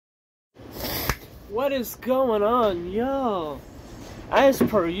What is going on, y'all? As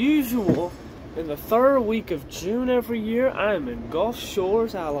per usual, in the third week of June every year, I am in Gulf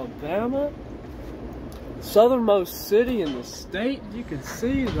Shores, Alabama. Southernmost city in the state. You can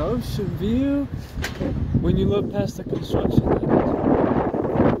see the ocean view when you look past the construction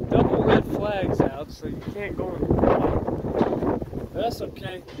lines. Double red flags out, so you can't go in the water. But that's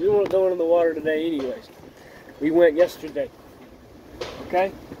okay. We weren't going in the water today anyways. We went yesterday.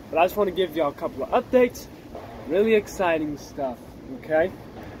 Okay? But I just want to give y'all a couple of updates. Really exciting stuff. Okay?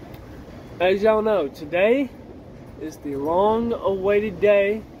 As y'all know, today is the long-awaited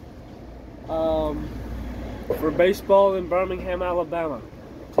day for baseball in Birmingham, Alabama.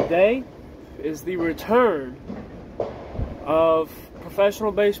 Today is the return of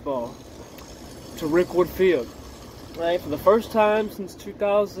professional baseball to Rickwood Field. Right? For the first time since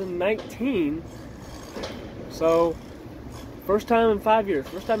 2019. So, first time in 5 years,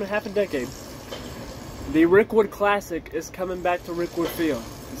 first time in half a decade. The Rickwood Classic is coming back to Rickwood Field.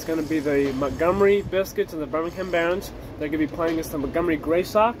 It's going to be the Montgomery Biscuits and the Birmingham Barons. They're going to be playing against the Montgomery Gray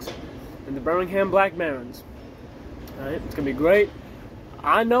Sox and the Birmingham Black Barons. Alright, it's going to be great.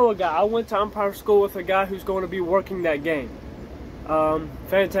 I know a guy. I went to umpire school with a guy who's going to be working that game.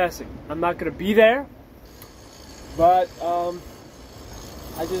 Fantastic. I'm not going to be there, but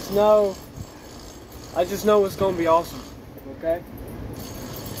I just know it's going to be awesome. Okay?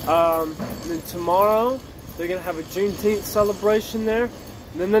 And then tomorrow, they're going to have a Juneteenth celebration there.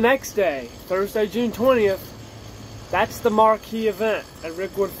 And then the next day, Thursday, June 20th, that's the marquee event at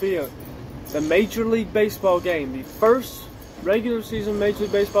Rickwood Field. It's a Major League Baseball game. The first regular season Major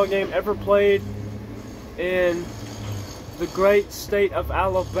League Baseball game ever played in the great state of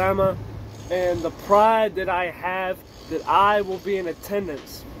Alabama. And the pride that I have that I will be in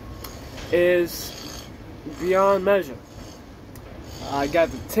attendance is beyond measure. I got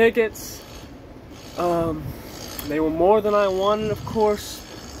the tickets. They were more than I wanted, of course.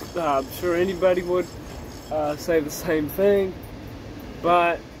 I'm sure anybody would say the same thing.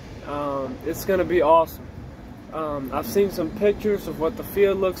 But it's going to be awesome. I've seen some pictures of what the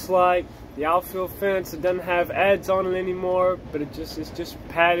field looks like. The outfield fence, it doesn't have ads on it anymore, but it's just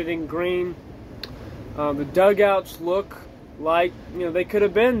padded in green. The dugouts look like, they could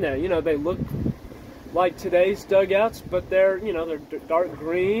have been there. They look like today's dugouts, but they're dark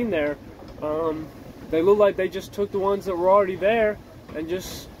green. They look like they just took the ones that were already there and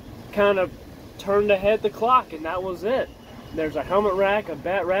just kind of turned ahead the clock, and that was it. There's a helmet rack, a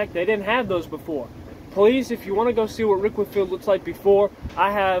bat rack. They didn't have those before. Please, if you want to go see what Rickwood Field looks like before,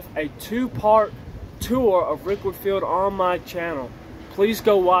 I have a 2-part tour of Rickwood Field on my channel. Please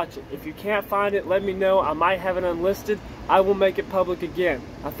go watch it. If you can't find it, let me know. I might have it unlisted. I will make it public again.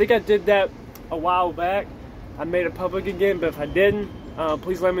 I think I did that a while back. I made it public again, but if I didn't,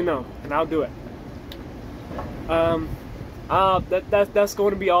 please let me know, and I'll do it. That's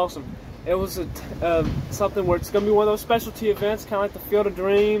going to be awesome. It was something where it's going to be one of those specialty events, kind of like the Field of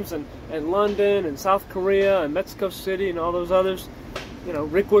Dreams and London and South Korea and Mexico City and all those others.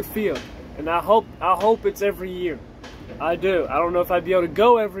 Rickwood Field. And I hope it's every year. I do. I don't know if I'd be able to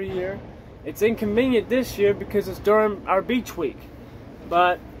go every year. It's inconvenient this year because it's during our beach week.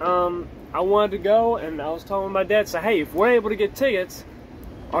 But I wanted to go, and I was telling my dad, hey, if we're able to get tickets,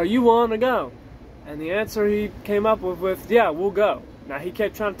 are you willing to go? And the answer he came up with, yeah, we'll go. Now, he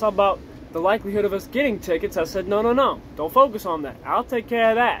kept trying to talk about the likelihood of us getting tickets. I said, no, don't focus on that. I'll take care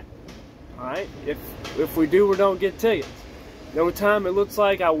of that. Alright? If we do or don't get tickets. There were times it looks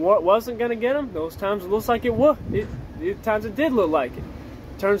like I wasn't going to get them. Those times it looks like it would. Times it did look like it.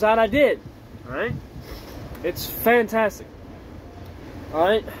 Turns out I did. Alright? It's fantastic.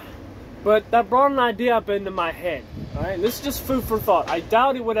 Alright? But that brought an idea up into my head. Alright? This is just food for thought. I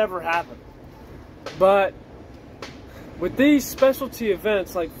doubt it would ever happen. But with these specialty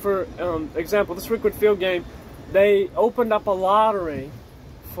events, like for example, this Rickwood Field game, they opened up a lottery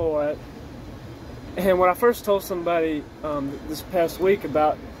for it. And when I first told somebody this past week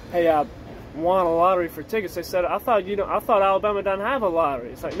about, hey, I won a lottery for tickets, they said, I thought Alabama doesn't have a lottery.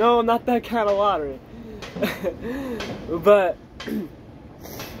 It's like, no, not that kind of lottery. But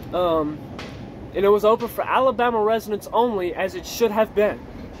and it was open for Alabama residents only, as it should have been.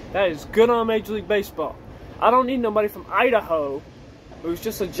 That is good on Major League Baseball. I don't need nobody from Idaho who's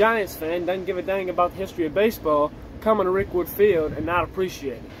just a Giants fan, doesn't give a dang about the history of baseball, coming to Rickwood Field and not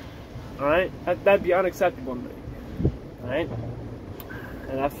appreciate it. Alright? That'd be unacceptable to me. Alright?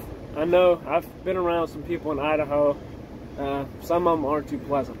 And I know I've been around some people in Idaho. Some of them aren't too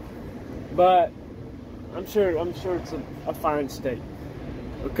pleasant. But I'm sure it's a fine state.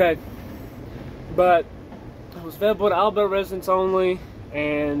 Okay? But it was available to Alabama residents only,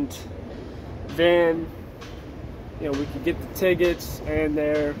 and then we could get the tickets, and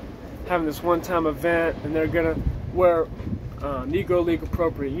they're having this one-time event, and they're gonna wear Negro League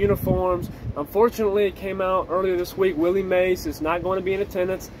appropriate uniforms. Unfortunately, it came out earlier this week, Willie Mays is not going to be in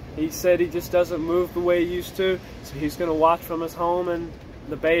attendance. He said he just doesn't move the way he used to, so he's going to watch from his home in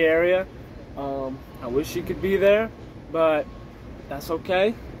the Bay Area. I wish he could be there, but that's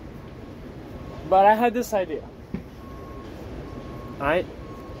okay. But I had this idea, alright?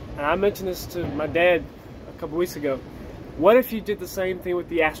 And I mentioned this to my dad a couple weeks ago. What if you did the same thing with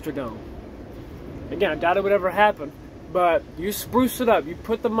the Astrodome? Again, I doubt it would ever happen, but you spruce it up. You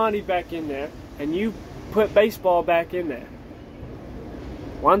put the money back in there, and you put baseball back in there.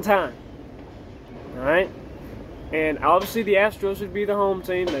 One time. Alright? And obviously the Astros would be the home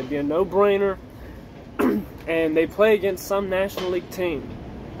team. That'd be a no-brainer. And they play against some National League team.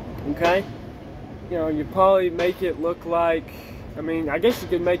 Okay? You probably make it look like, I guess you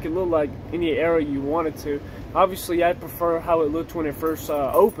could make it look like any era you wanted to. Obviously, I'd prefer how it looked when it first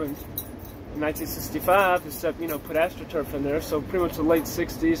opened in 1965, except, put AstroTurf in there. So pretty much the late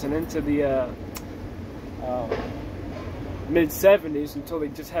 60s and into the mid-70s until they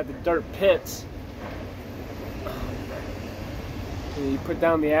just had the dirt pits. And you put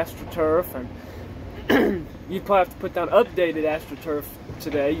down the AstroTurf, and you'd probably have to put down updated AstroTurf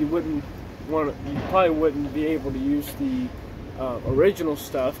today. You probably wouldn't be able to use the original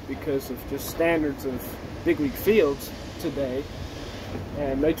stuff because of just standards of big league fields today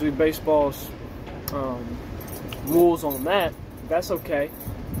and Major League Baseball's rules on that. That's okay,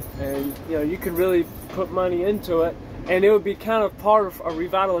 and you could really put money into it, and it would be kind of part of a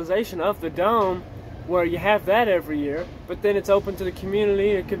revitalization of the dome, where you have that every year, but then it's open to the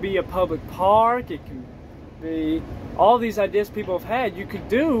community. It could be a public park. It can be all these ideas people have had. You could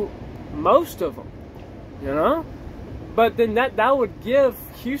do most of them, but then that would give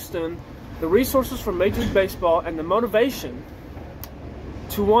Houston the resources from Major League Baseball and the motivation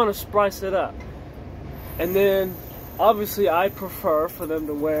to want to spice it up. And then obviously I prefer for them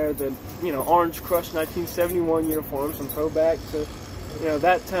to wear the Orange Crush 1971 uniforms and throw back to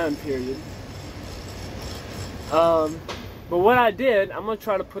that time period. But what I did, I'm going to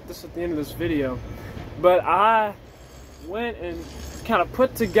try to put this at the end of this video, but I went and kind of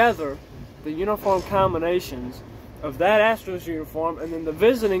put together the uniform combinations of that Astros uniform and then the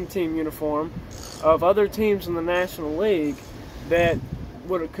visiting team uniform of other teams in the National League that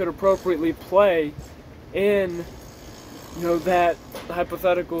could appropriately play in that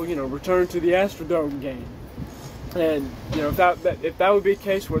hypothetical return to the Astrodome game. And if that would be a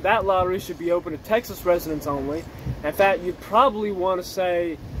case where that lottery should be open to Texas residents only, in fact, you'd probably want to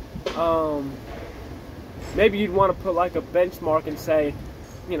say, maybe you'd want to put like a benchmark and say,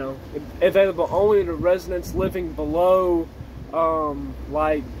 available only to residents living below,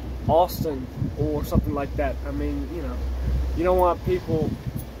 like Austin or something like that. You don't want people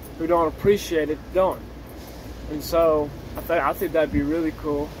who don't appreciate it going. And so I think that'd be really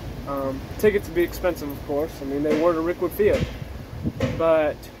cool. Tickets would be expensive, of course. They were to Rickwood Field,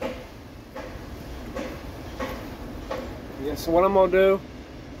 but yeah. So what I'm gonna do,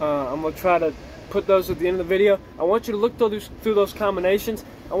 I'm gonna try to put those at the end of the video. I want you to look through those combinations.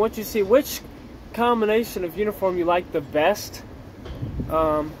 I want you to see which combination of uniform you like the best.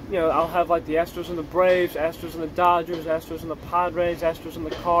 I'll have like the Astros and the Braves, Astros and the Dodgers, Astros and the Padres, Astros and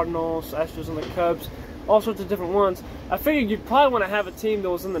the Cardinals, Astros and the Cubs, all sorts of different ones. I figured you'd probably want to have a team that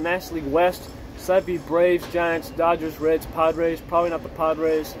was in the National League West, so that'd be Braves, Giants, Dodgers, Reds, Padres. Probably not the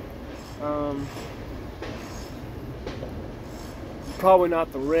Padres. Probably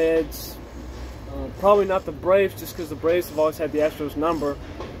not the Reds. Probably not the Braves, just because the Braves have always had the Astros number.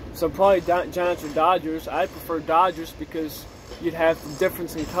 So probably Giants or Dodgers. I prefer Dodgers because you'd have the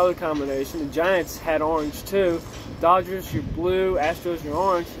difference in color combination. The Giants had orange too. Dodgers, you're blue. Astros, you're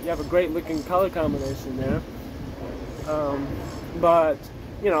orange. You have a great looking color combination there. But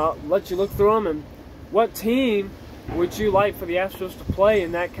I'll let you look through them. And what team would you like for the Astros to play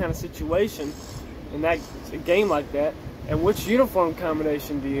in that kind of situation, in that a game like that? And which uniform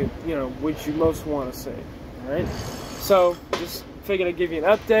combination would you most want to see? All right. So just figured I'd give you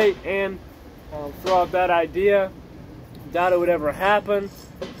an update and throw out that idea. Doubt it would ever happen,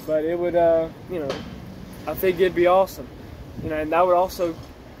 but it would, I think it'd be awesome. And that would also,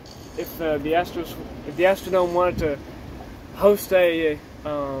 if the Astrodome wanted to host a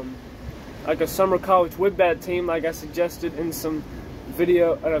like a summer college wood bat team, like I suggested in a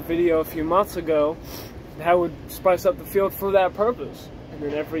video a few months ago, that would spice up the field for that purpose. And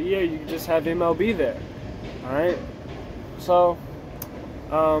then every year you could just have MLB there. All right. So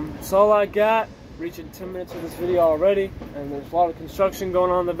that's all I got. reaching 10 minutes of this video already, and there's a lot of construction going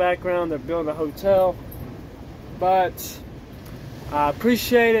on in the background. They're building a hotel, but I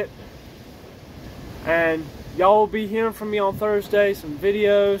appreciate it, and y'all will be hearing from me on Thursday, some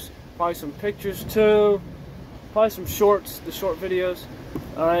videos, probably some pictures too, probably some shorts, the short videos.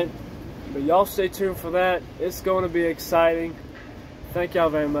 Alright, but y'all stay tuned for that. It's going to be exciting. Thank y'all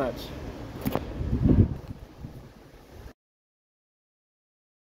very much.